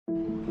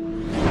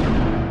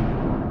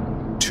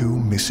two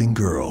missing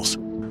girls.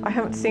 I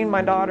haven't seen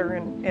my daughter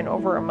in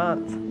over a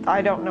month.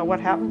 I don't know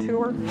what happened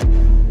to her.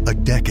 A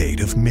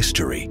decade of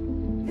mystery.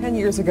 10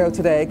 years ago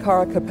today,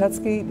 Kara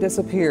Kopetsky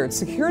disappeared.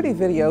 Security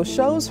video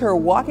shows her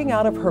walking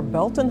out of her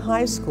Belton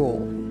High School,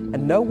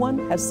 and no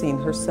one has seen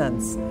her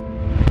since.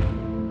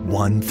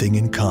 One thing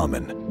in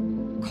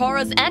common.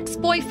 Kara's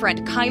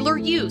ex-boyfriend,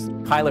 Kyler Yost.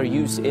 Kyler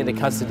Yost into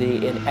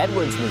custody in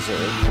Edwards,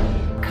 Missouri.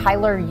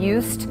 Kyler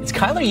Yost. It's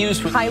Kyler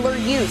Yost. Kyler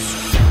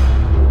Yost.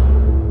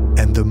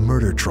 And the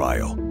murder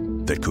trial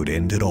that could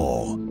end it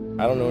all.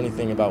 I don't know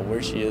anything about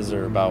where she is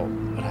or about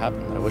what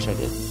happened. I wish I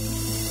did.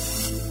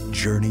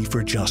 Journey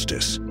for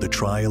Justice, the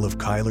trial of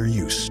Kyler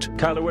Yost.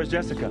 Kyler, where's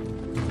Jessica? I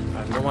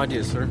have no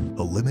idea, sir.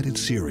 A limited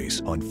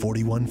series on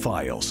 41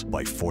 Files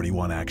by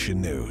 41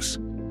 Action News.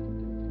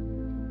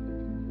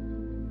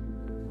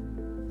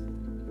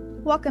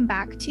 Welcome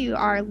back to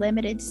our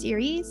limited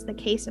series, The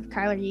Case of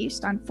Kyler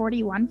Yost on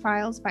 41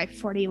 Files by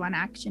 41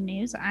 Action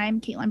News. I'm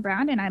Caitlin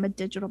Brown, and I'm a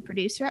digital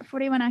producer at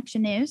 41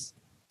 Action News.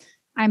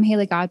 I'm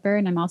Haley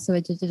Godber, I'm also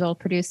a digital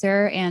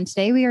producer, and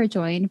today we are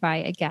joined by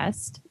a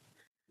guest.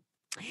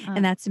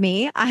 And that's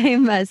me.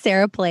 I'm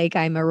Sarah Blake.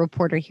 I'm a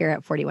reporter here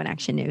at 41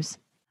 Action News.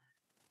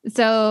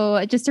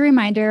 So just a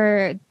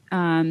reminder,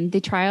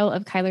 the trial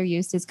of Kyler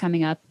Yost is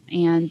coming up,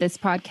 and this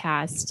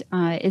podcast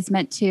is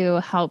meant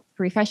to help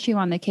refresh you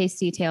on the case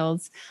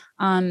details.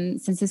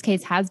 Since this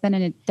case has been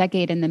a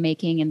decade in the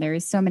making and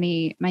there's so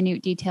many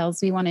minute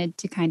details, we wanted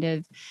to kind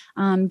of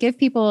give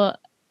people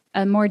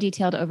a more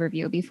detailed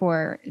overview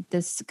before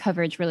this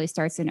coverage really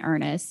starts in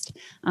earnest.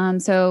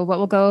 So what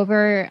we'll go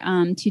over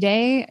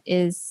today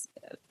is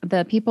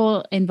the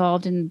people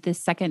involved in this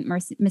second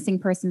missing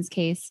persons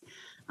case,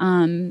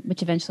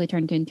 which eventually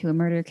turned into a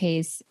murder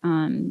case,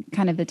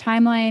 kind of the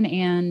timeline,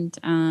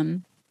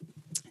 and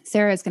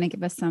Sarah is going to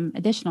give us some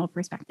additional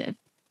perspective.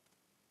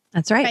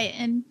 That's right. Right.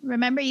 And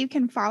remember, you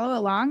can follow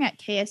along at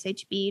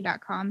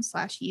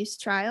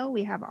kshb.com/Yost trial.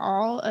 We have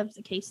all of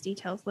the case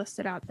details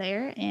listed out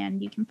there,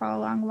 and you can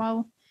follow along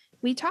while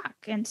we talk.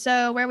 And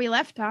so where we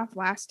left off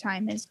last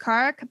time is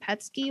Kara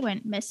Kopetsky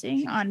went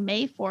missing on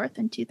May 4th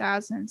in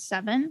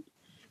 2007.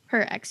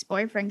 Her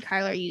ex-boyfriend,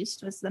 Kyler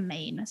Yost, was the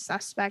main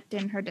suspect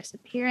in her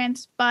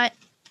disappearance, but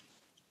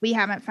we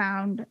haven't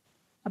found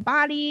a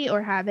body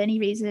or have any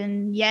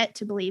reason yet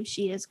to believe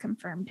she is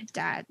confirmed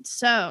dead.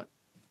 So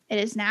it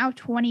is now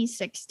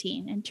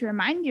 2016. And to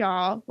remind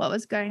y'all what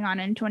was going on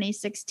in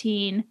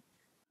 2016,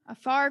 a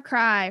far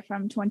cry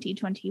from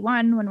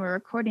 2021 when we're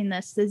recording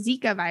this, the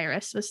Zika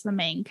virus was the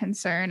main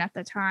concern at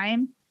the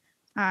time.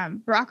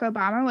 Barack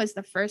Obama was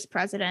the first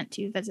president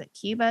to visit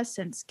Cuba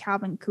since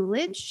Calvin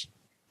Coolidge.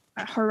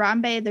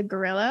 Harambe the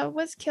gorilla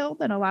was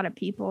killed, and a lot of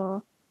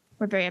people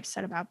were very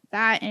upset about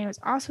that. And it was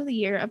also the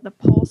year of the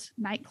Pulse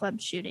nightclub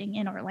shooting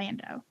in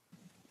Orlando.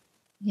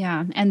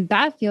 Yeah, and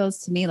that feels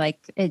to me like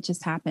it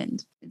just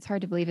happened. It's hard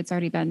to believe it's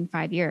already been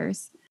 5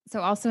 years. So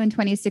also in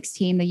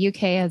 2016, the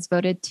UK has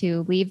voted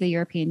to leave the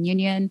European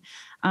Union.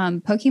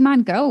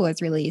 Pokemon Go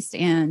was released,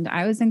 and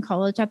I was in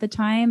college at the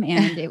time,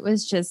 and it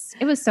was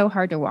so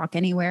hard to walk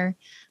anywhere.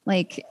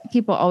 Like,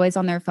 people always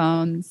on their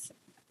phones.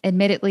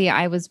 Admittedly,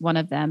 I was one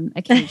of them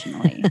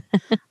occasionally.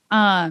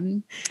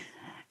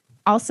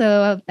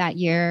 Also that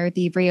year,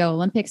 the Rio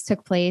Olympics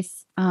took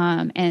place,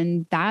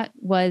 and that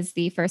was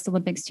the first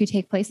Olympics to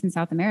take place in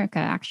South America,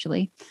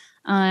 actually.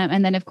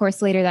 And then, of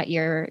course, later that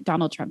year,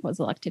 Donald Trump was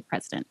elected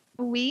president.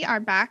 We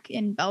are back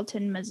in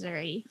Belton,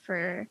 Missouri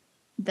for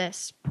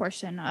this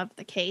portion of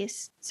the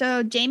case.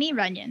 So Jamie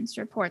Runions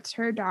reports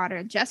her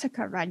daughter,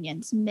 Jessica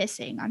Runions,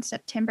 missing on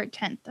September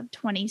 10th of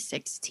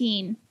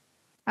 2016.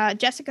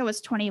 Jessica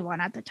was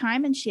 21 at the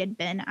time, and she had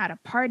been at a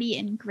party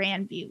in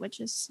Grandview, which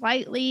is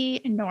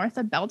slightly north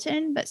of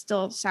Belton, but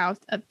still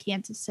south of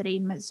Kansas City,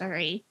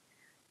 Missouri.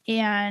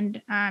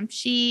 And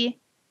she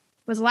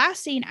was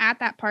last seen at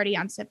that party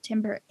on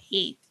September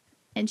 8th,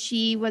 and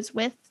she was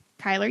with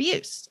Kyler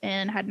Yost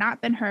and had not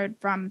been heard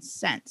from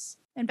since.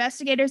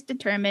 Investigators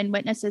determined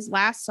witnesses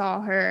last saw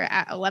her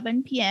at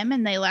 11 p.m.,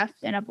 and they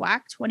left in a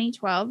black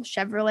 2012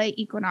 Chevrolet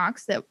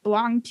Equinox that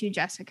belonged to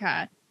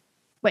Jessica.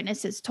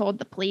 Witnesses told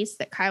the police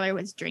that Kyler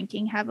was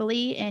drinking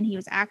heavily and he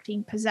was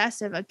acting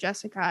possessive of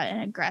Jessica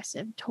and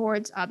aggressive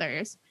towards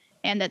others,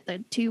 and that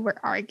the two were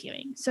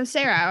arguing. So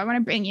Sarah, I want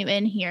to bring you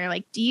in here.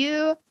 Like, do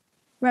you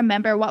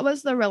remember what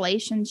was the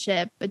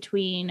relationship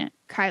between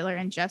Kyler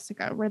and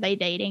Jessica? Were they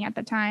dating at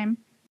the time?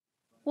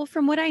 Well,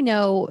 from what I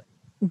know,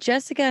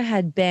 Jessica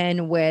had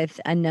been with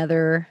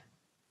another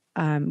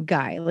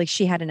guy. Like,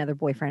 she had another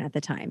boyfriend at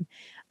the time.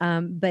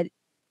 But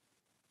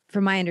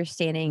from my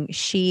understanding,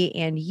 she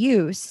and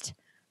Yost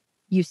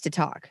used to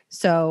talk.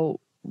 So,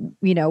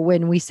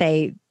 when we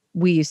say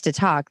we used to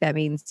talk, that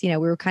means, we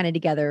were kind of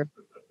together,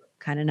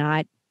 kind of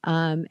not.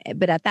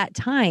 But at that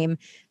time,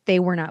 they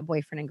were not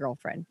boyfriend and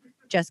girlfriend.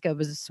 Jessica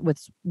was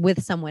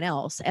with someone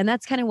else. And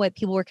that's kind of what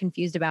people were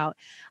confused about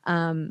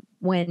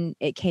when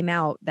it came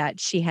out that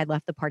she had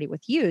left the party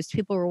with Yost.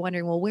 People were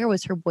wondering, well, where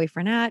was her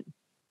boyfriend at?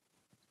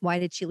 Why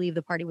did she leave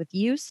the party with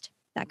Yost?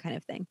 That kind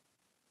of thing.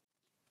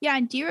 Yeah,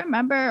 and do you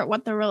remember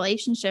what the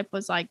relationship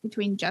was like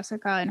between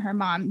Jessica and her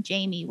mom,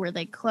 Jamie? Were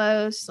they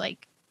close?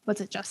 Like, was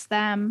it just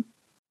them?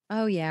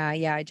 Oh yeah,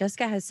 yeah.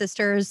 Jessica has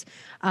sisters.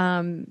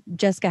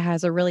 Jessica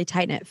has a really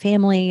tight knit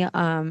family.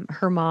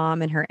 Her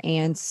mom and her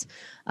aunts,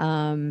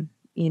 and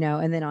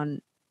then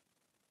on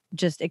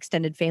just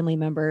extended family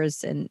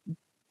members, and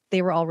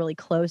they were all really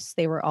close.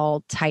 They were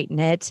all tight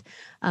knit.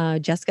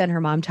 Jessica and her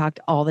mom talked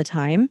all the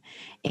time,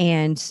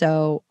 and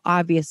so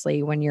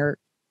obviously, when you're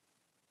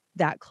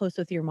that close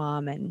with your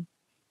mom and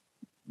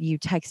you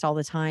text all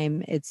the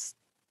time, it's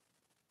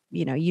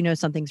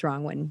something's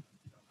wrong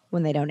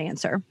when they don't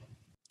answer.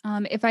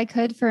 If I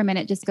could for a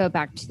minute just go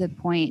back to the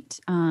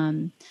point,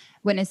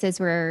 witnesses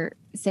were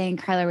saying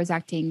Kyler was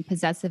acting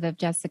possessive of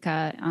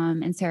Jessica.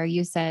 And Sarah,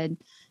 you said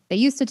they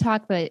used to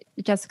talk, but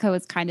Jessica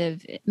was kind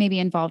of maybe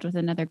involved with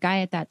another guy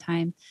at that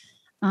time.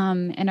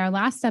 In our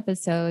last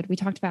episode, we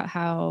talked about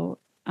how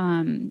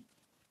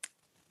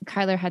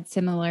Kyler had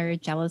similar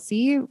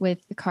jealousy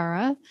with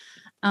Kara.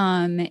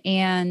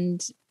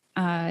 And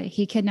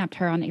he kidnapped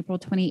her on April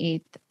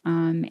 28th.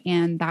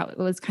 And that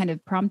was kind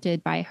of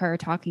prompted by her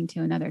talking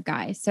to another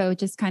guy. So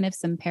just kind of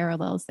some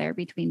parallels there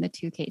between the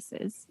two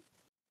cases.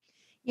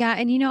 Yeah.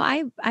 And,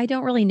 I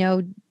don't really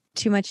know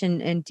too much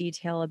in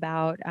detail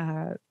about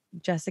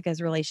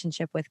Jessica's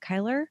relationship with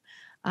Kyler.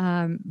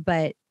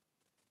 But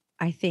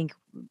I think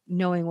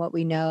knowing what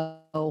we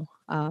know,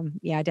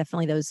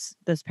 definitely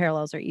those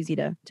parallels are easy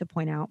to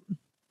point out.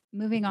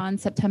 Moving on,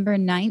 September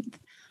 9th,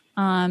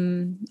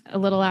 a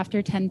little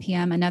after 10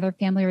 p.m., another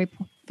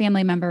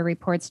family member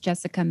reports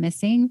Jessica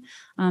missing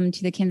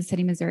to the Kansas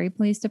City, Missouri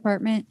Police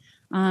Department.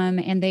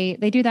 And they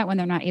do that when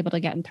they're not able to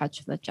get in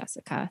touch with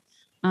Jessica.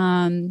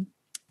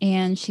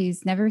 And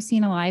she's never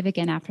seen alive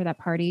again after that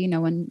party.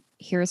 No one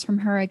hears from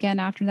her again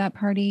after that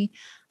party.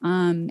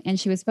 And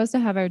she was supposed to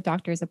have a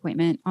doctor's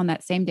appointment on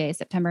that same day,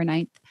 September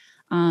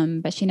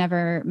 9th, but she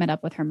never met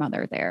up with her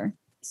mother there.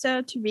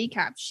 So to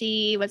recap,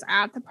 she was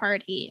at the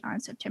party on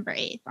September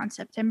 8th. On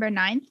September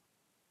 9th,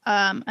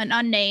 an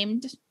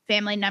unnamed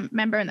family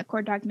member in the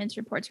court documents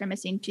reports her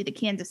missing to the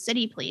Kansas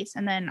City police.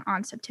 And then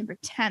on September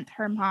 10th,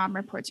 her mom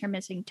reports her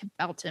missing to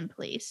Belton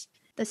police.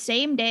 The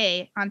same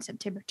day, on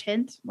September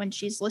 10th, when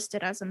she's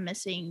listed as a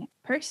missing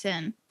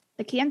person,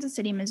 the Kansas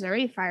City,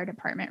 Missouri Fire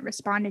Department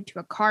responded to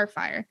a car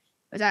fire.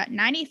 It was at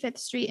 95th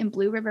Street and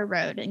Blue River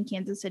Road in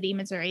Kansas City,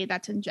 Missouri.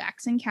 That's in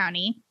Jackson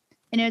County.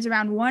 And it was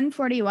around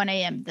 1:41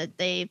 a.m. that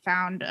they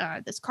found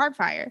this car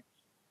fire.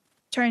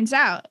 Turns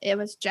out it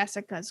was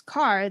Jessica's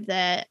car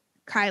that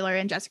Kyler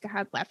and Jessica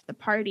had left the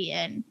party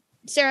in.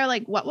 Sarah,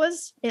 what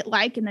was it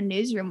like in the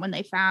newsroom when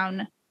they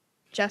found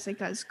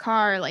Jessica's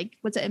car?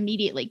 Was it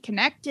immediately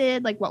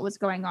connected? What was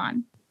going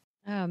on?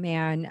 Oh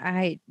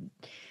man,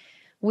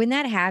 when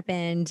that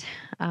happened,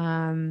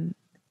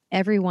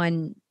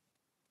 everyone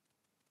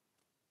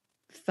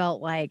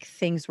felt like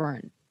things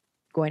weren't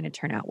going to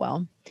turn out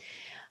well.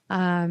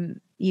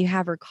 You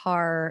have her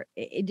car.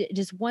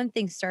 Just one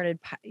thing started,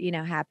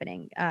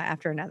 happening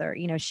after another.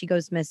 She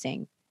goes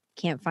missing,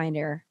 can't find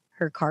her.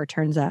 Her car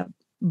turns up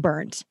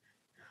burnt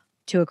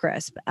to a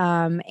crisp.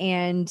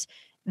 And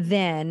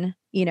then,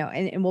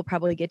 and we'll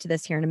probably get to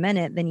this here in a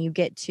minute. Then you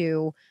get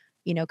to,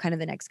 kind of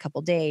the next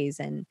couple days,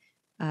 and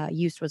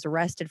Yost was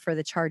arrested for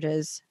the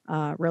charges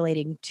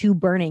relating to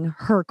burning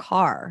her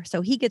car. So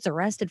he gets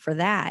arrested for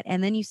that.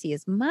 And then you see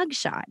his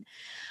mugshot,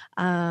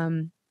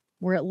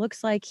 where it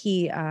looks like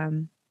he,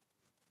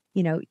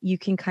 you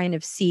can kind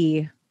of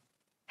see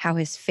how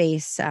his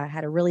face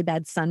had a really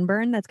bad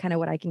sunburn. That's kind of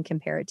what I can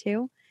compare it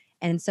to.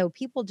 And so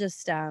people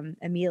just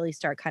immediately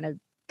start kind of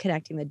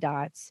connecting the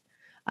dots,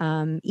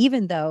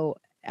 even though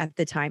at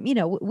the time,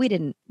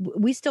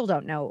 we still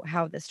don't know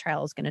how this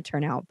trial is going to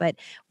turn out. But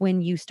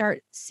when you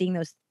start seeing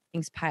those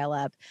things pile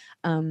up,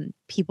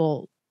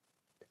 people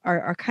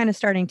are kind of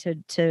starting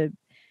to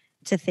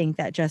think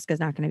that Jessica's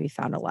not going to be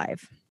found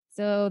alive.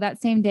 So that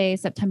same day,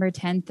 September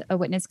 10th, a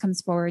witness comes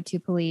forward to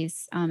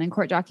police. In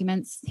court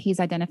documents, he's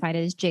identified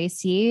as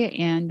JC,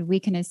 and we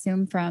can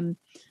assume from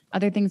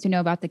other things we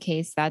know about the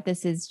case that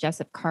this is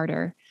Jessup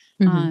Carter,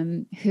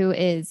 who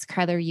is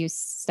Kyler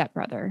Yost's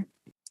stepbrother.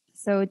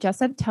 So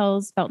Jessup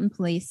tells Belton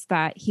police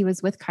that he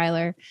was with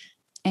Kyler,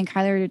 and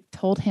Kyler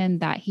told him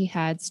that he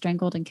had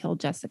strangled and killed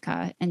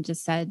Jessica and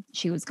just said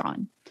she was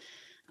gone.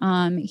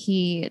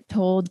 He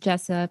told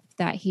Jessup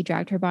that he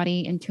dragged her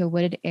body into a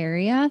wooded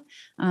area,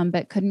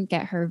 but couldn't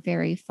get her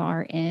very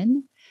far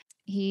in.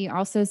 He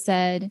also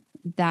said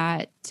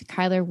that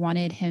Kyler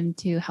wanted him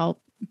to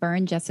help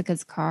burn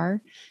Jessica's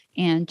car,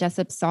 and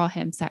Jessup saw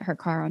him set her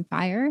car on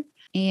fire.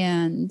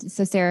 And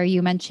so, Sarah,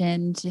 you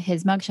mentioned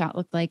his mugshot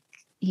looked like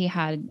he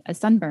had a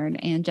sunburn,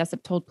 and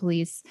Jessup told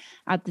police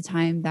at the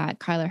time that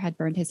Kyler had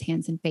burned his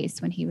hands and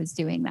face when he was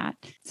doing that.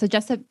 So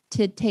Jessup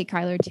did take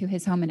Kyler to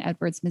his home in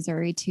Edwards,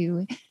 Missouri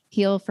to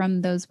heal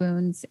from those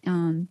wounds.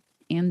 And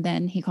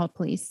then he called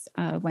police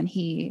when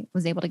he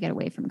was able to get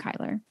away from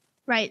Kyler.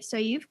 Right. So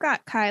you've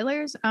got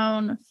Kyler's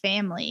own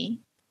family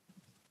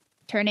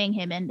turning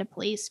him into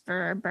police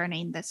for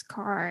burning this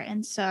car.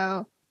 And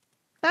so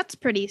That's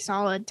pretty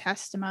solid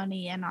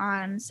testimony. And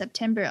on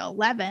September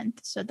 11th,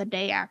 so the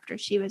day after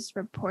she was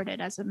reported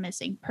as a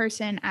missing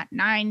person at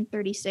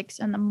 9:36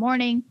 in the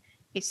morning,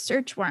 a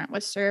search warrant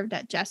was served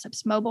at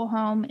Jessup's mobile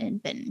home in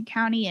Benton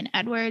County in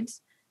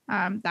Edwards.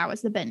 That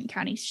was the Benton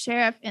County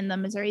Sheriff and the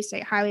Missouri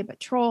State Highway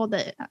Patrol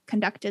that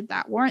conducted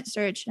that warrant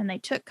search, and they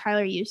took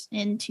Kyler Use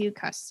into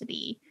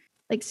custody.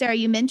 Like, Sarah,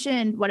 you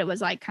mentioned what it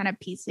was like kind of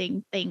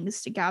piecing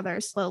things together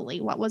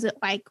slowly. What was it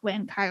like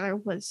when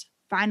Kyler was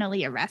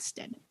finally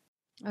arrested?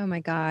 Oh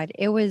my God.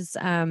 It was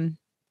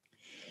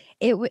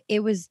it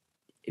was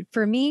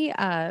for me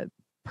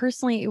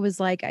personally, it was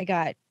like I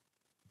got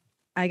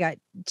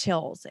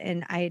chills,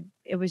 and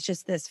it was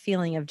just this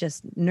feeling of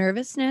just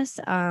nervousness,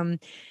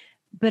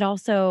 but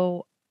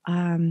also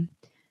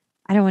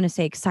I don't want to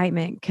say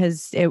excitement,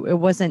 because it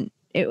wasn't,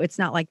 it's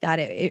not like that.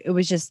 It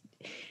was just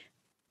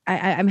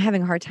I'm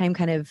having a hard time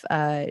kind of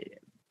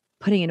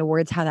putting into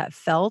words how that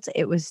felt.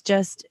 It was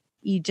just,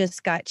 you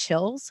just got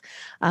chills.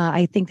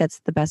 I think that's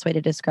the best way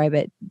to describe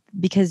it,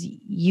 because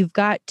you've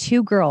got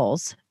two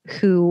girls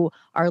who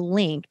are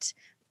linked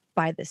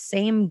by the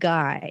same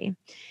guy.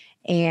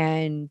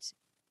 And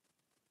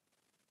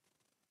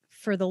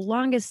for the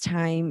longest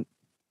time,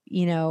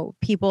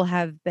 people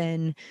have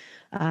been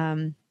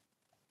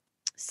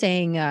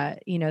saying,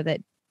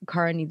 that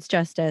Kara needs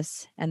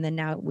justice. And then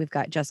now we've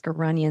got Jessica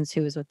Runions,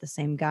 who was with the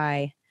same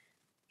guy.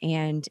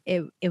 And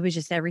it was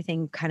just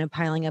everything kind of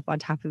piling up on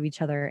top of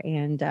each other.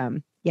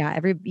 And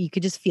you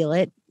could just feel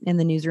it in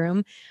the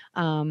newsroom,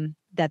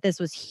 that this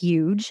was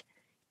huge.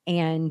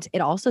 And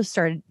it also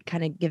started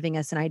kind of giving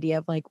us an idea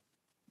of like,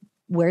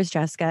 where's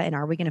Jessica, and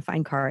are we going to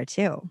find Kara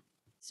too?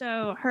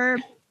 So her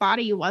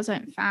body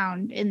wasn't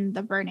found in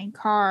the burning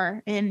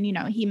car. And,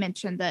 he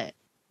mentioned that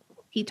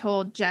he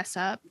told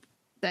Jessup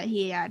that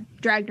he had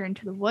dragged her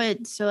into the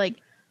woods. So, like,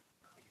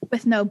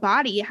 with no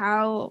body,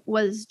 how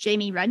was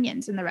Jamie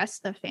Runions and the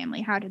rest of the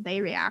family? How did they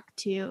react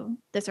to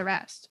this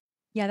arrest?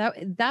 Yeah,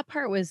 that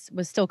part was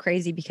still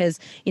crazy, because,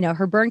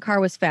 her burned car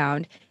was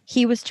found.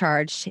 He was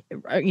charged,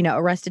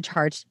 arrested,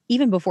 charged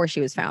even before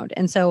she was found.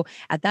 And so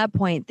at that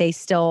point, they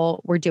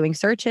still were doing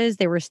searches.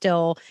 They were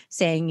still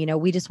saying,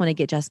 we just want to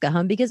get Jessica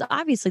home, because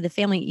obviously the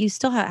family, you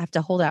still have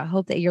to hold out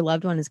hope that your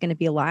loved one is going to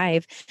be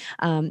alive,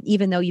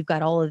 even though you've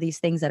got all of these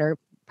things that are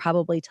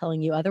probably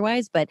telling you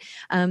otherwise. But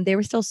they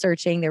were still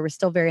searching. They were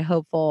still very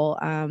hopeful.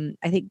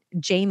 I think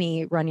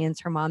Jamie Runions,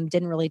 her mom,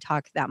 didn't really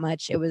talk that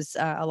much. It was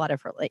a lot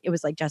of her, it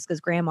was like Jessica's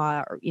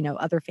grandma or,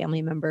 other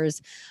family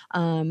members.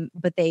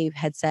 But they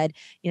had said,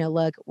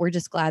 look, we're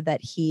just glad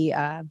that he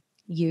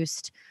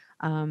used,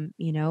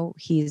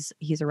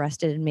 he's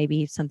arrested, and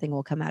maybe something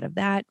will come out of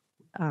that.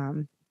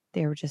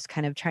 They were just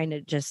kind of trying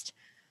to just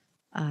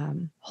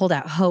hold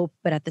out hope,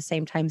 but at the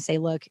same time say,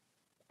 look,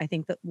 I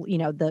think that,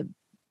 the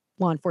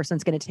law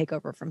enforcement's going to take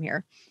over from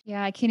here.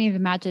 Yeah, I can't even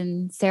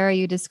imagine, Sarah,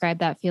 you described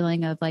that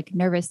feeling of like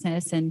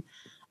nervousness, and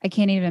I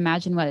can't even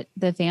imagine what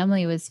the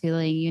family was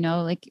feeling,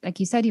 like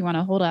you said, you want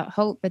to hold out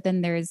hope, but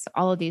then there's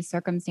all of these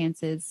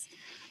circumstances.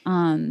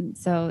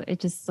 So it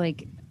just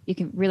like, you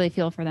can really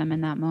feel for them in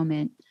that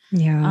moment.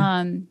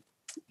 Yeah.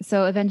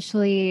 So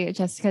eventually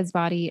Jessica's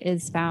body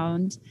is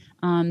found.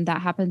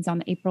 That happens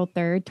on April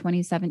 3rd,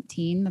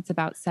 2017. That's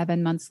about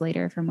 7 months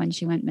later from when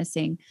she went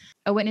missing.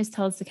 A witness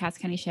tells the Cass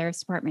County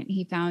Sheriff's Department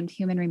he found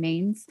human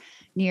remains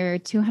near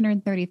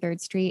 233rd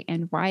Street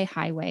and Y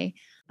Highway.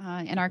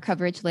 In our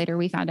coverage later,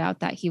 we found out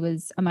that he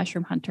was a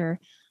mushroom hunter,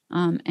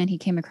 and he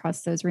came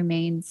across those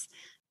remains.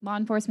 Law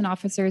enforcement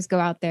officers go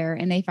out there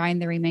and they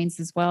find the remains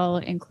as well,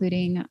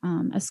 including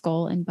a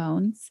skull and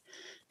bones.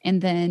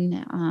 And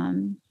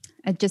then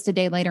just a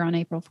day later, on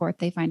April 4th,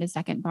 they find a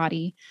second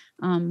body,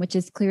 which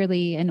is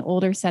clearly an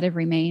older set of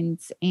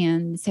remains.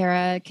 And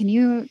Sarah, can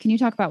you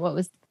talk about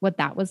what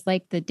that was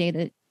like the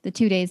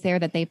 2 days there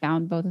that they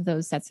found both of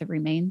those sets of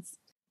remains?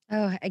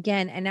 Oh,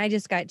 again, and I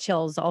just got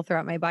chills all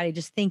throughout my body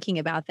just thinking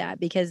about that,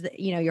 because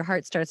your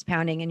heart starts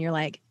pounding and you're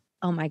like,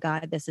 oh my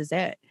God, this is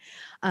it.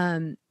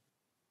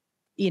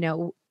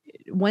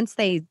 Once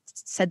they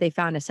said they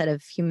found a set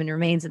of human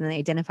remains and then they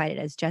identified it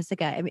as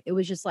Jessica, I mean, it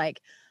was just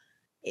like,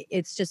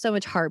 it's just so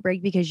much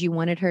heartbreak, because you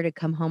wanted her to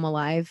come home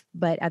alive,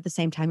 but at the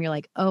same time, you're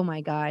like, oh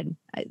my God,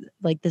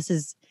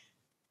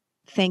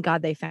 thank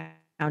God they found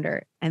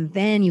her. And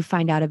then you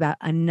find out about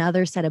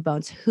another set of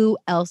bones. Who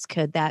else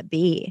could that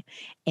be?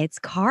 It's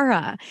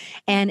Kara.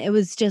 And it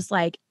was just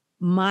like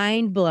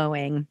mind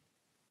blowing.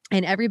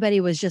 And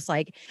everybody was just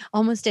like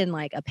almost in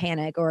like a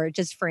panic or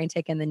just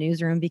frantic in the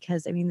newsroom,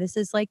 because I mean, this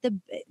is like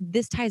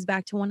this ties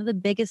back to one of the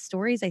biggest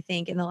stories, I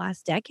think, in the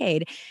last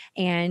decade.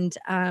 And,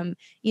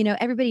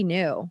 everybody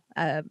knew,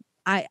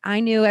 I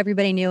knew,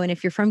 everybody knew. And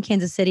if you're from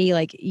Kansas City,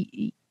 like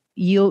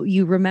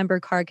you remember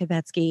Kara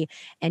Kopetsky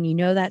and you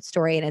know that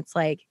story, and it's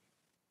like,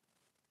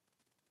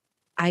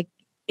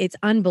 it's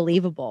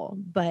unbelievable,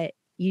 but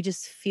you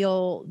just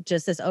feel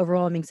just this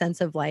overwhelming sense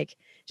of like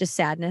just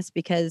sadness,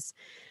 because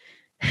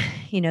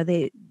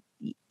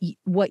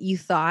what you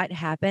thought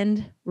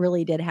happened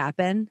really did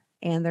happen,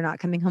 and they're not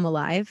coming home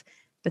alive.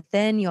 But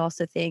then you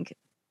also think,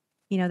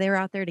 they were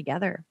out there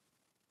together,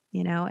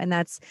 and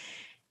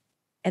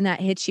and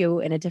that hits you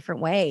in a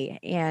different way.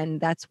 And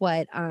that's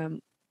what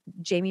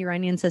Jamie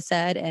Runions has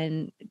said,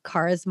 and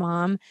Kara's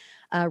mom,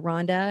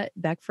 Rhonda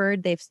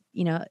Beckford,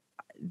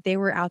 they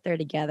were out there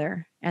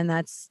together. And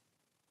that's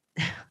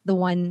the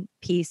one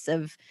piece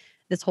of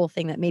this whole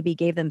thing that maybe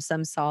gave them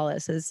some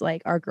solace, is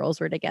like, our girls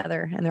were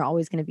together and they're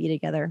always going to be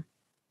together.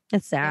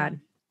 It's sad.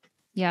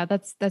 Yeah,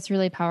 that's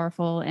really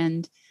powerful.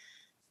 And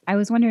I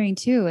was wondering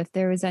too, if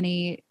there was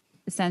any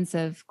sense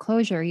of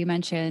closure. You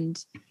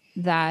mentioned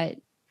that,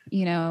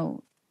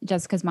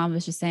 Jessica's mom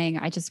was just saying,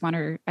 I just want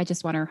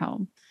her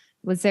home.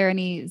 Was there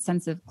any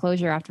sense of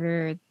closure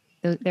after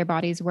their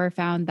bodies were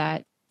found,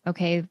 that,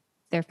 okay,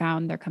 they're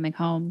found, they're coming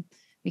home,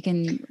 we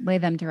can lay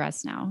them to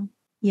rest now?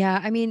 Yeah,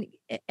 I mean,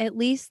 at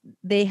least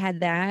they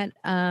had that,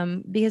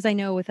 because I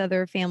know with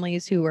other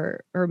families who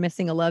are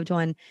missing a loved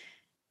one,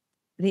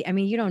 they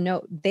don't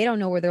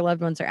know where their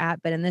loved ones are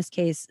at. But in this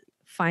case,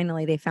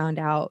 finally, they found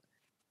out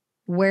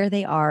where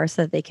they are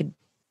so that they could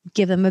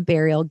give them a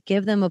burial,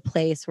 give them a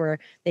place where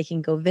they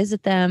can go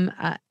visit them.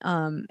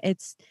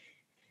 It's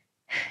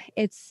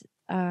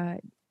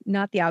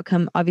not the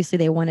outcome obviously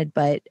they wanted,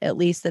 but at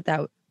least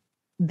that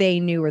they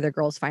knew where their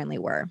girls finally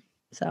were.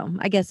 So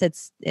I guess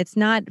it's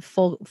not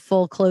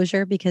full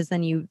closure, because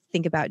then you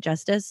think about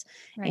justice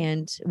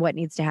and what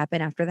needs to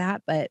happen after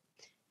that. But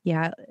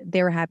yeah,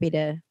 they were happy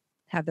to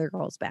have their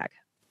girls back.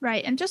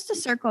 Right. And just to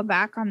circle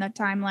back on the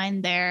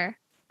timeline there,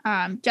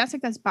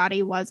 Jessica's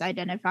body was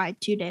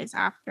identified 2 days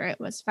after it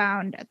was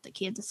found at the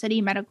Kansas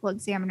City Medical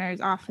Examiner's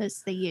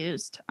office. They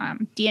used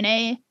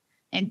DNA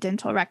and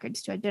dental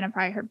records to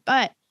identify her.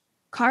 But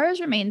Kara's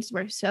remains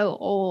were so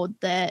old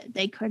that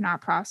they could not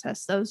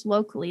process those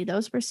locally.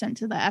 Those were sent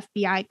to the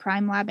FBI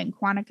crime lab in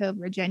Quantico,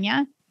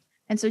 Virginia.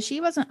 And so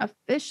she wasn't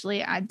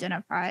officially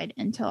identified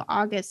until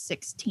August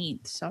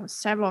 16th, so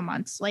several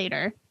months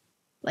later.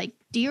 Like,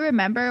 do you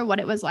remember what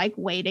it was like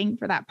waiting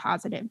for that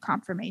positive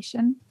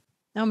confirmation?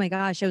 Oh my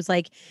gosh. It was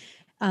like,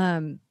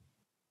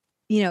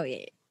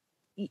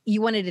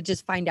 you wanted to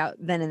just find out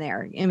then and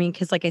there. I mean,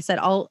 because like I said,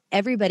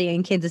 everybody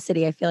in Kansas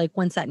City, I feel like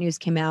once that news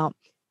came out,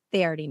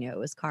 they already knew it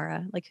was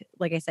Kara.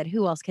 Like I said,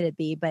 who else could it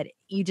be? But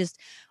you just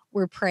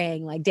were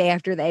praying like day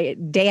after day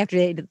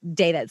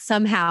that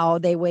somehow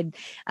they would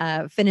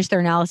finish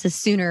their analysis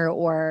sooner,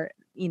 or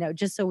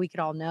just so we could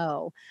all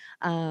know.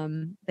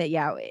 But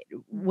yeah,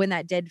 when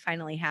that did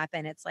finally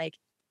happen, it's like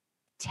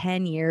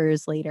 10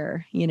 years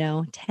later,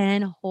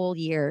 10 whole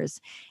years,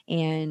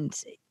 and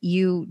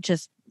you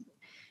just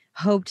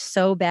hoped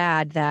so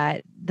bad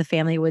that the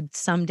family would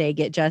someday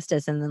get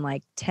justice. And then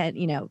like 10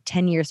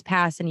 years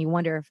pass, and you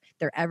wonder if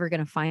they're ever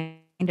going to find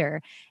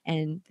her.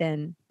 And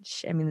then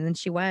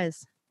she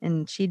was,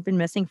 and she'd been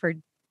missing for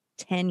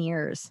 10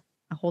 years,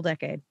 a whole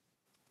decade.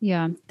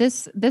 Yeah.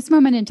 This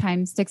moment in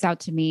time sticks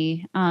out to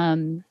me,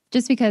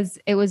 just because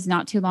it was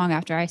not too long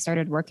after I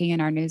started working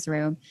in our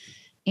newsroom.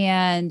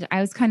 And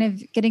I was kind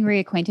of getting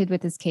reacquainted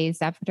with this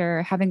case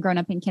after having grown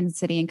up in Kansas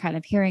City and kind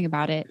of hearing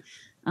about it.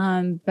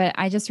 But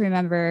I just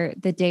remember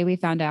the day we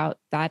found out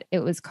that it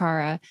was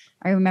Kara.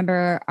 I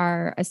remember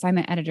our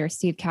assignment editor,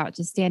 Steve Couch,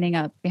 just standing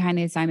up behind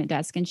the assignment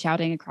desk and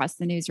shouting across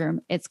the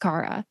newsroom, "It's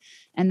Kara."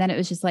 And then it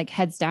was just like,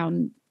 heads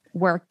down,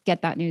 work,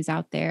 get that news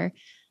out there.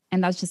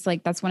 And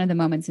that's one of the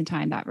moments in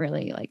time that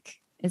really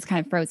is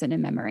kind of frozen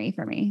in memory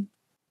for me.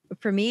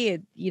 For me,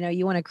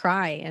 you want to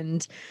cry,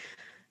 and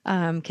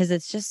because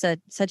it's just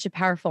such a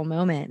powerful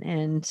moment.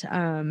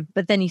 And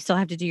but then you still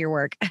have to do your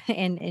work,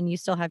 and you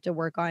still have to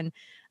work on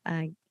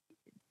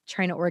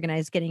trying to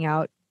organize getting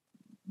out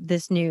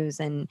this news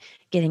and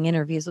getting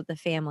interviews with the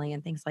family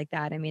and things like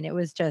that. I mean, it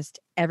was just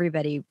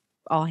everybody,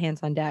 all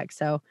hands on deck.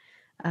 So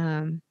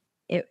that's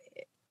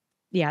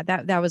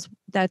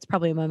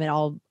probably a moment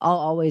I'll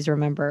always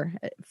remember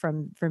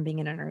from being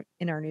in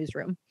our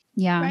newsroom.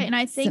 Yeah. Right. And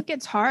I think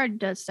it's hard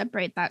to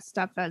separate that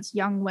stuff as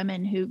young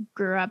women who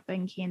grew up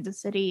in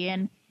Kansas City.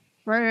 And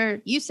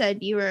you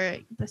said you were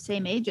the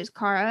same age as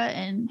Kara,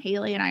 and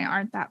Haley and I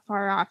aren't that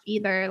far off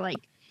either.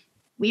 Like,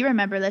 we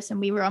remember this,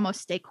 and we were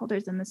almost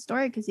stakeholders in the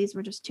story, because these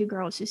were just two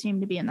girls who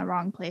seemed to be in the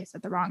wrong place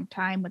at the wrong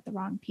time with the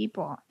wrong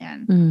people.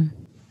 And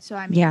so,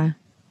 I mean,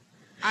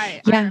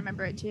 I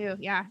remember it too.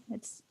 Yeah,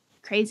 it's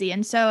crazy.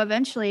 And so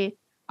eventually,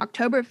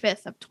 October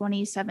 5th of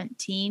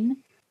 2017,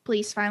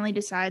 police finally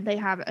decide they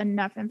have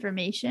enough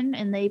information,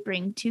 and they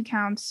bring 2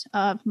 counts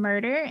of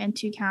murder and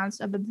 2 counts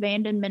of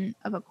abandonment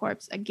of a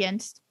corpse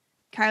against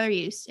Kyler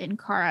Use in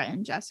Kara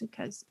and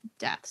Jessica's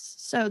deaths.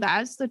 So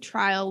that's the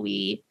trial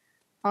we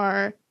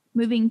are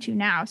moving to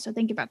now. So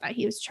think about that.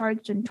 He was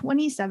charged in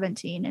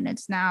 2017, and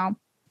it's now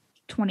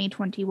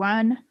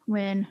 2021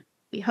 when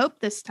we hope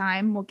this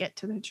time we'll get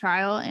to the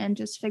trial and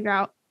just figure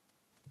out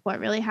what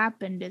really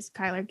happened. Is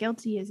Kyler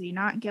guilty? Is he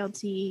not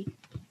guilty?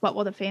 What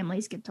will the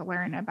families get to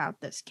learn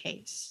about this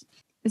case?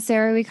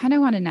 Sarah, we kind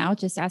of want to now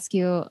just ask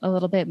you a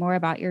little bit more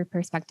about your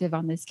perspective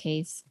on this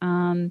case,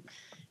 and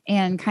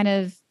kind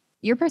of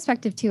your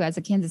perspective too as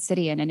a Kansas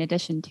Citian, in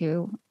addition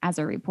to as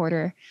a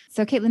reporter.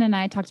 So Caitlin and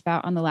I talked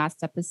about on the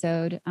last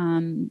episode,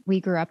 we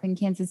grew up in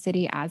Kansas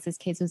City as this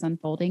case was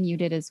unfolding. You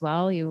did as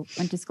well. You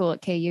went to school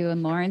at KU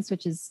in Lawrence,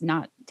 which is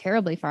not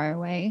terribly far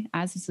away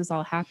as this was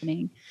all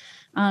happening.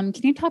 Can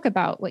you talk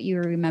about what you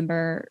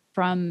remember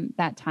from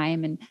that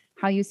time and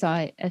how you saw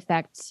it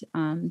affect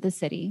the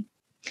city?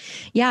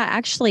 Yeah,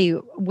 actually,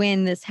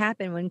 when this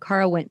happened, when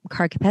Kara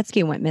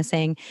Kopetsky went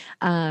missing,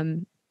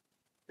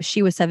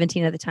 she was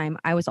 17 at the time.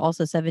 I was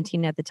also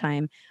 17 at the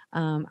time.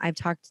 I've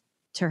talked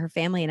to her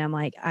family, and I'm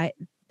like,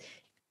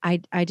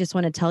 I just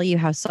want to tell you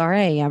how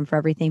sorry I am for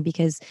everything,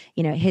 because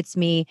it hits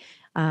me.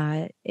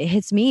 It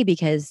hits me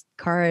because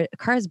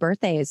Kara's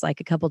birthday is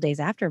like a couple days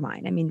after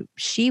mine. I mean,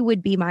 she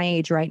would be my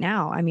age right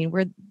now. I mean,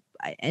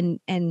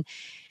 and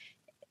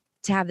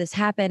to have this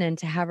happen and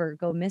to have her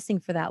go missing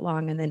for that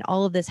long, and then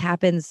all of this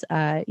happens,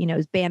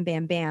 it's bam,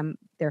 bam, bam,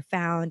 they're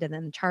found, and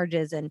then the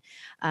charges, and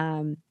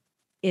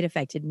it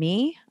affected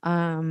me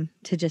to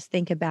just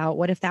think about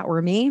what if that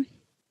were me.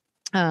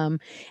 And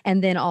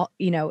then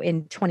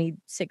in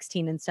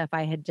 2016 and stuff,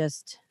 I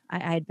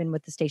had been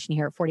with the station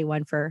here at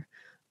 41 for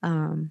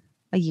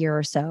a year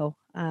or so,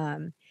 a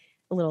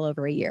little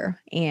over a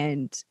year.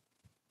 And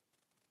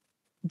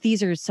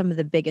these are some of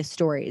the biggest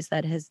stories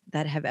that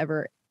have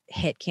ever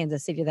hit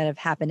Kansas City, that have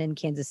happened in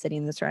Kansas City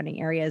and the surrounding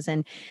areas.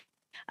 And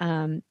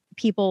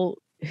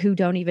people who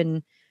don't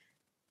even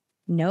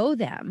know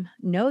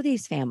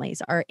these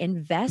families are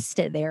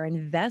invested.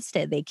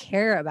 They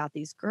care about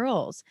these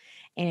girls.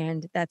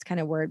 And that's kind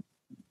of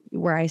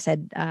where I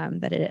said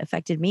that it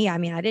affected me. I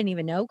mean, I didn't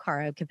even know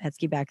Kara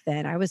Kopetsky back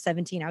then. I was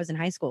 17. I was in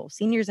high school,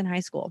 seniors in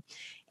high school.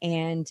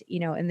 And,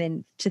 and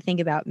then to think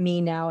about me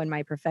now in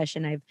my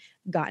profession,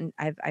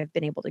 I've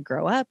been able to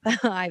grow up.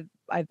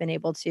 I've been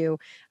able to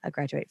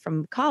graduate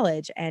from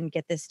college and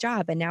get this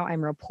job. And now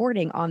I'm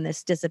reporting on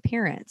this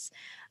disappearance.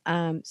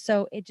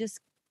 So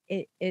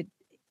it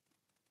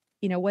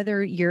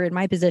whether you're in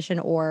my position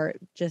or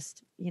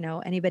just,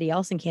 anybody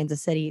else in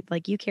Kansas City,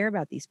 like, you care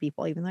about these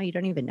people, even though you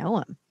don't even know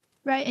them.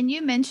 Right. And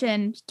you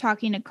mentioned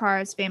talking to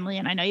Kara's family,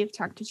 and I know you've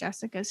talked to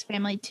Jessica's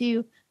family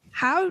too.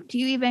 How do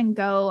you even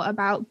go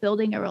about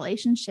building a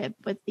relationship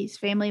with these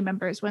family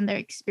members when they're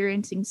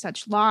experiencing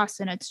such loss,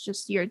 and it's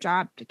just your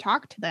job to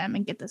talk to them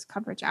and get this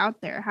coverage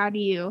out there?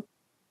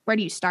 Where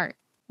do you start?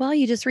 Well,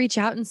 you just reach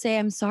out and say,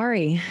 I'm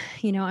sorry.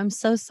 I'm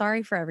so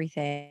sorry for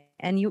everything.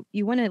 And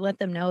you want to let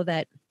them know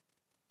that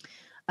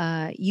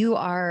you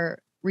are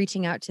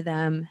reaching out to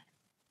them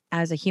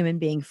as a human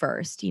being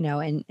first,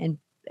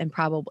 and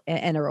probably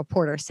and a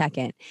reporter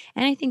second.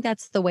 And I think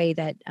that's the way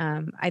that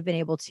I've been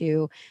able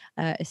to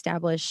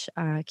establish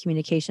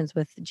communications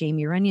with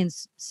Jamie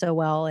Runions so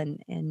well.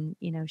 And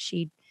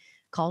she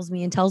calls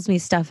me and tells me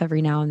stuff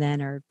every now and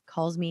then, or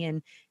calls me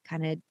and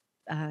kind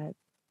of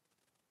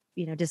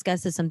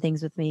discusses some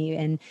things with me.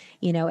 And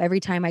every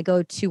time I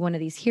go to one of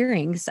these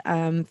hearings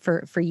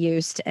for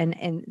Youst,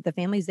 and the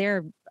family's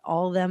there,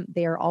 all of them,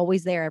 they are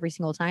always there every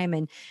single time,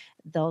 and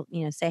they'll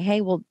say, hey,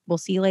 we'll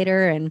see you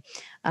later, and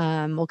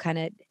we'll kind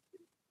of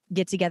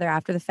get together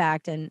after the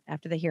fact and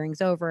after the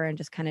hearing's over, and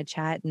just kind of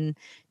chat and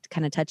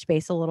kind of touch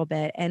base a little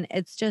bit. And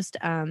it's just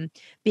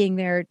being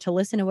there to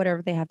listen to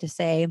whatever they have to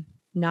say,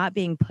 not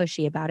being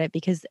pushy about it,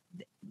 because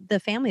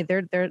the family,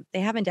 they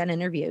haven't done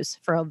interviews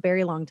for a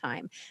very long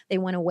time. They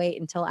want to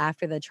wait until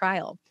after the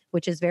trial,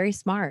 which is very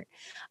smart.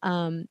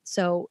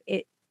 So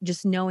it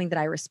just knowing that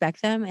I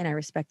respect them and I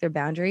respect their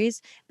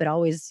boundaries, but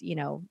always,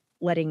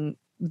 letting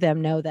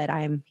them know that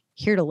I'm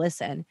here to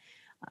listen.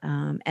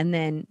 And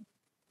then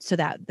so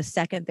that the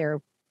second they're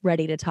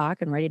ready to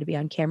talk and ready to be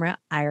on camera,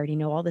 I already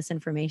know all this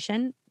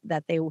information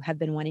that they have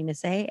been wanting to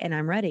say, and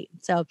I'm ready.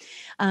 So,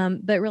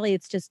 but really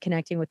it's just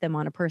connecting with them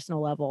on a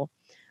personal level,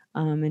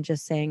 and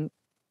just saying,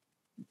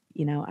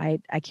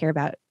 I care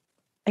about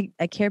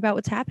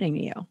what's happening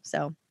to you.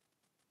 So,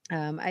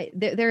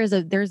 there's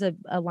a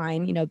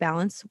line,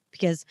 balance,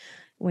 because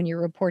when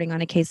you're reporting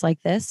on a case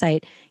like this,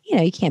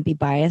 you can't be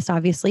biased,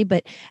 obviously,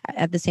 but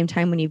at the same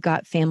time, when you've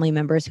got family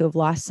members who have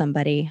lost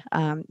somebody,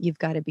 you've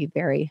got to be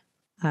very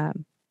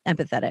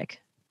empathetic.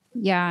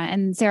 Yeah.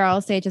 And Sarah,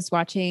 I'll say, just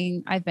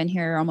watching, I've been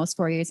here almost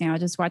 4 years now,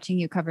 just watching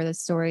you cover this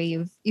story,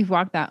 you've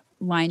walked that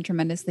line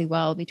tremendously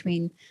well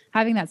between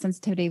having that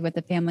sensitivity with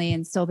the family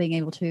and still being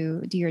able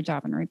to do your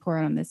job and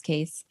report on this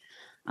case.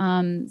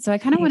 So I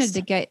kind of wanted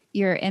to get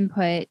your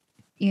input.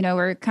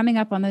 We're coming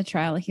up on the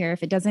trial here.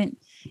 If it doesn't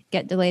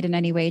get delayed in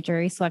any way,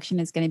 jury selection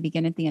is going to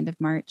begin at the end of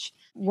March.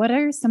 What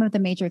are some of the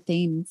major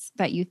themes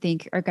that you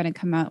think are going to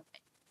come out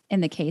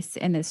in the case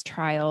in this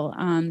trial?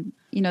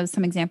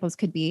 Some examples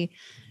could be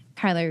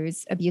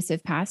Kyler's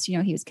abusive past.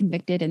 He was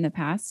convicted in the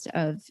past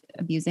of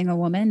abusing a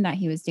woman that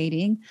he was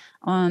dating.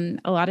 A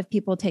lot of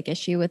people take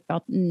issue with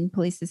Belton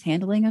Police's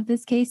handling of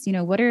this case.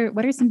 What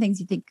are some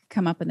things you think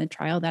come up in the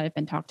trial that have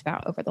been talked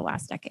about over the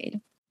last decade?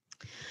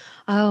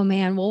 Oh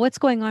man. Well, what's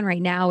going on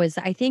right now is,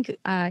 I think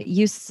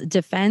Youst's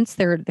defense,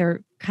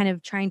 they're kind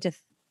of trying to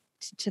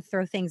to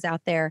throw things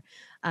out there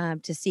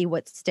to see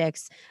what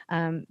sticks.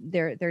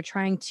 They're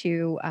trying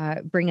to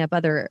bring up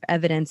other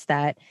evidence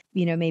that,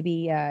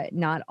 maybe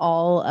not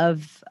all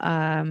of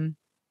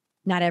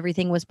not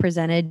everything was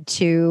presented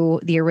to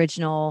the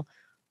original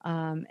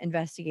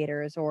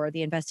investigators, or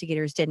the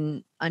investigators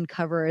didn't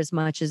uncover as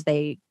much as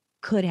they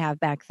could have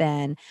back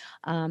then.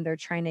 They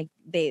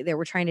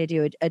were trying to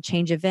do a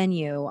change of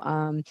venue,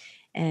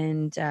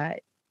 and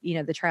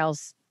the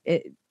trials.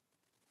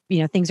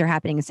 Things are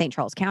happening in St.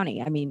 Charles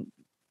County. I mean,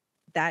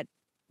 that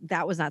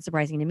was not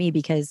surprising to me,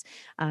 because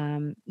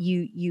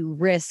you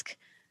risk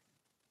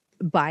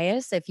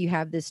bias if you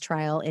have this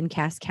trial in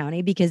Cass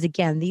County, because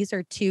again, these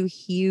are two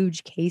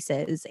huge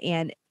cases,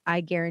 and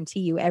I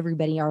guarantee you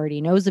everybody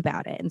already knows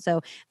about it. And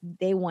so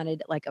they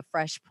wanted like a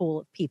fresh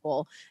pool of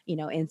people,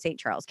 in St.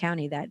 Charles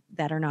County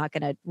that are not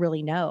going to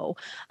really know,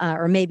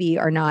 or maybe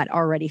are not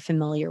already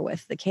familiar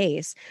with the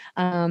case.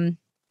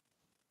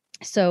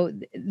 So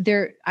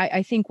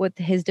I think what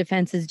his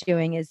defense is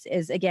doing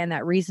is again,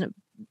 that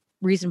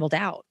reasonable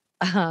doubt.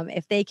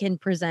 If they can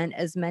present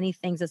as many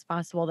things as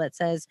possible that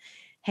says,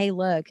 hey,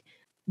 look,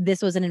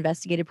 this wasn't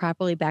investigated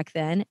properly back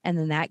then, and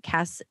then that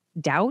casts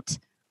doubt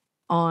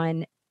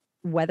on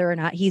whether or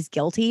not he's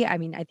guilty. I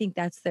mean, I think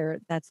that's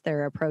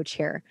their approach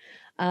here.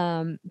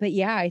 But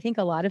yeah, I think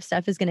a lot of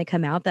stuff is going to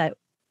come out that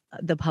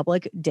the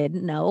public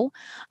didn't know.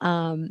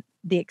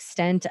 The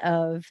extent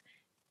of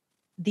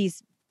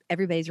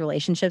everybody's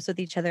relationships with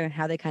each other and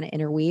how they kind of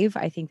interweave.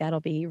 I think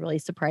that'll be really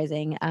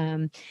surprising.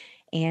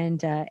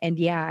 And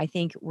yeah, I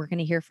think we're going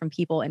to hear from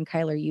people in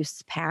Kyler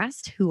Youth's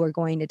past who are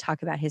going to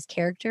talk about his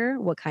character,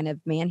 what kind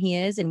of man he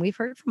is. And we've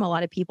heard from a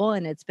lot of people,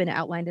 and it's been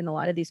outlined in a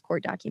lot of these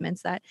court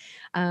documents that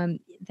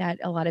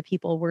a lot of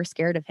people were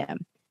scared of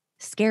him.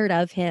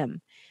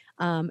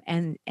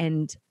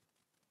 And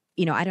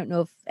I don't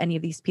know if any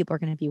of these people are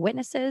going to be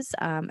witnesses.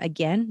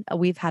 Again,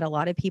 we've had a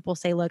lot of people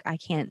say, look, I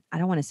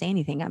don't want to say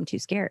anything. I'm too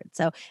scared.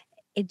 So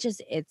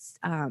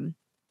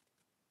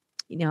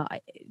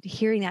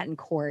hearing that in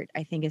court,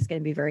 I think is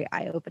going to be very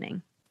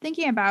eye-opening.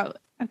 Thinking about,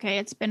 okay,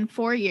 it's been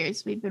 4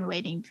 years we've been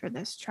waiting for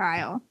this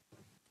trial.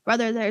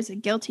 Whether there's a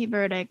guilty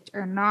verdict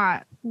or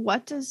not,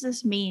 what does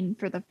this mean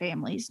for the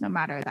families, no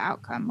matter the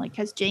outcome? Like,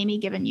 has Jamie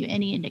given you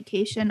any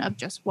indication of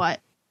just what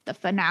the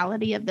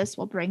finality of this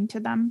will bring to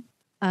them?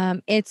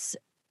 It's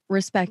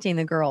respecting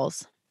the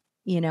girls,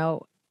 to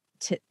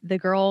the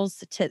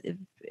girls,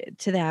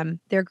 to them,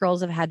 their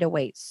girls have had to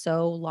wait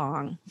so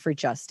long for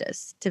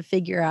justice to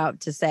figure out,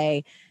 to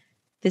say,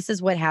 this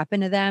is what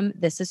happened to them.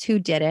 This is who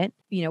did it.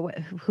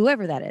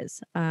 Whoever that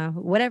is,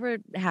 whatever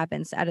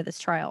happens out of this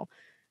trial,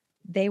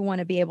 they want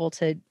to be able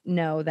to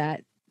know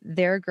that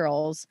their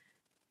girls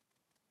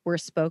were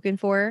spoken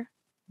for,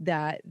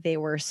 that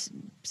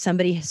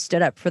somebody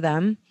stood up for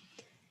them,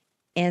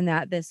 and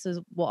that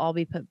will all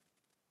be put,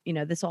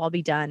 this will all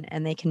be done,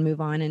 and they can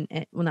move on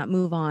and well, not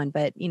move on,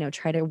 but,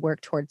 try to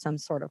work towards some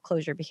sort of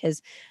closure,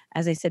 because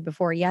as I said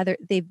before, yeah,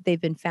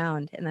 they've been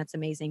found, and that's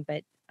amazing.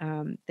 But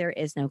there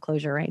is no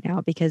closure right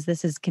now, because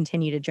this has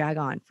continued to drag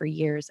on for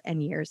years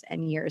and years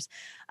and years.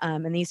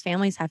 And these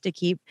families have to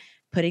keep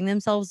putting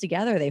themselves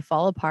together. They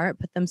fall apart,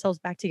 put themselves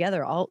back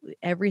together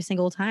every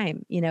single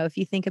time. If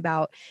you think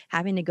about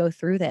having to go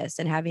through this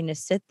and having to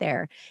sit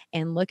there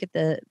and look at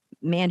the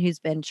man who's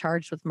been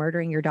charged with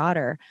murdering your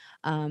daughter,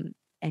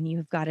 and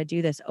you've got to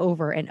do this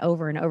over and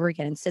over and over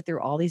again and sit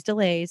through all these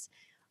delays,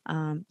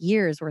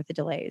 years worth of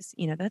delays.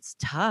 That's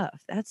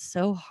tough. That's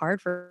so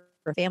hard for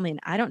a family. And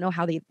I don't know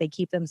how they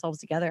keep themselves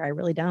together. I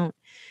really don't.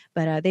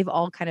 But they've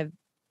all kind of,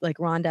 like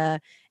Rhonda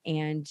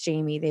and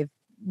Jamie, they've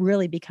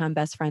really become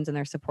best friends in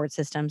their support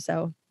system.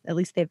 So at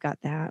least they've got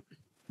that.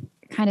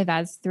 Kind of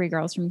as three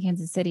girls from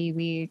Kansas City,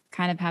 we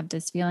kind of have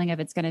this feeling of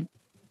it's going to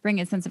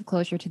bring a sense of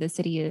closure to the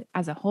city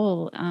as a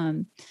whole.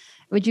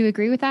 Would you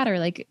agree with that? Or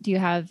do you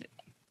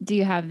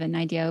have an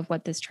idea of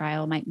what this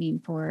trial might mean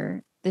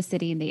for the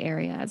city and the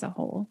area as a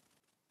whole?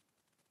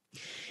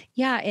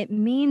 Yeah, it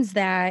means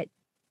that,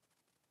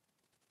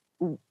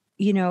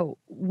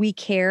 we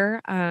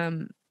care.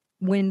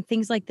 When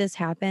things like this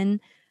happen,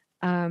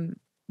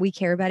 we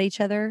care about each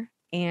other,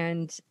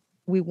 and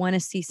we want to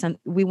see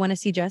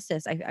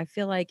justice. I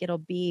feel like it'll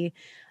be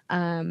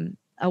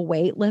a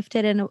weight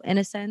lifted in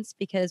a sense,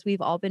 because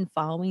we've all been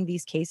following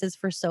these cases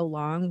for so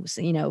long.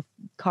 So,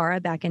 Cara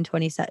back in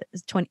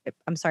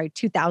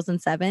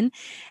 2007.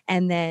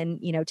 And then,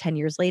 10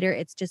 years later,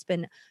 it's just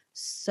been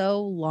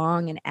so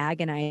long and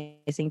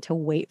agonizing to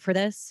wait for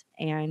this,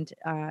 and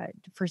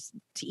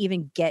to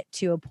even get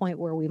to a point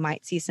where we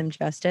might see some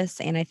justice.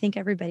 And I think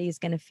everybody's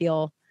going to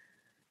feel,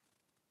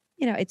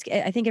 I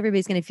think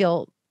everybody's going to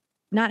feel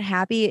not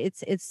happy.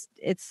 It's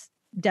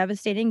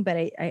devastating, but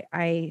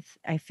I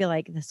feel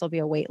like this will be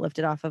a weight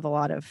lifted off of a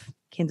lot of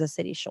Kansas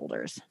City's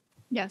shoulders.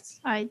 Yes,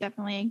 I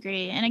definitely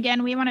agree. And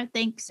again, we want to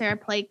thank Sarah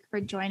Plake for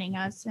joining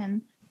us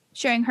and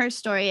sharing her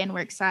story. And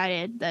we're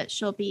excited that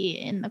she'll be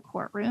in the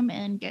courtroom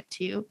and get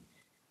to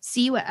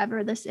see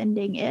whatever this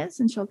ending is.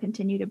 And she'll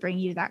continue to bring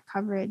you that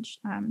coverage.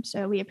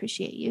 So we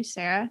appreciate you,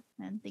 Sarah.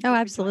 And thank you. Oh,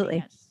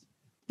 absolutely.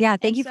 Yeah.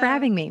 Thank you for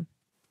having me.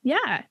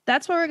 Yeah,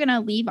 that's where we're going to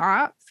leave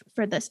off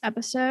for this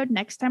episode.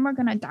 Next time, we're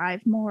going to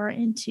dive more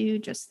into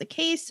just the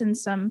case and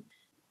some,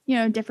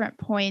 different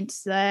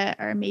points that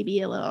are maybe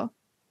a little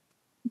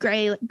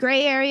gray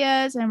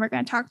areas. And we're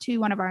going to talk to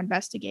one of our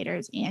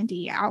investigators,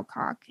 Andy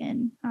Alcock.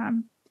 And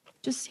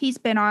he's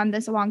been on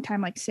this a long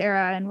time, like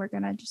Sarah, and we're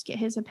going to just get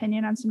his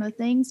opinion on some of the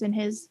things and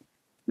his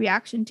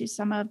reaction to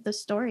some of the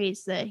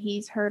stories that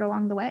he's heard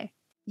along the way.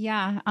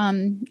 Yeah,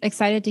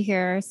 excited to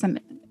hear some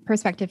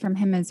perspective from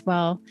him as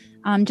well.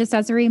 Just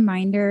as a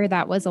reminder,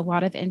 that was a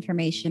lot of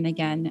information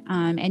again,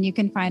 and you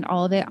can find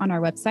all of it on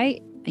our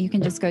website. You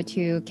can just go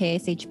to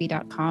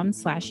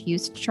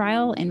kshb.com/used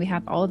trial, and we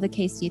have all of the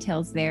case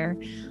details there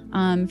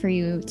for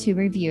you to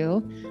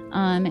review.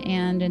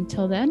 And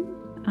until then,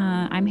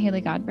 I'm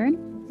Haley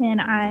Godburn. And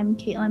I'm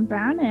Caitlin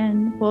Brown,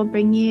 and we'll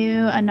bring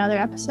you another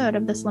episode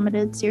of this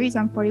limited series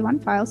on 41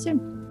 Files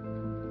soon.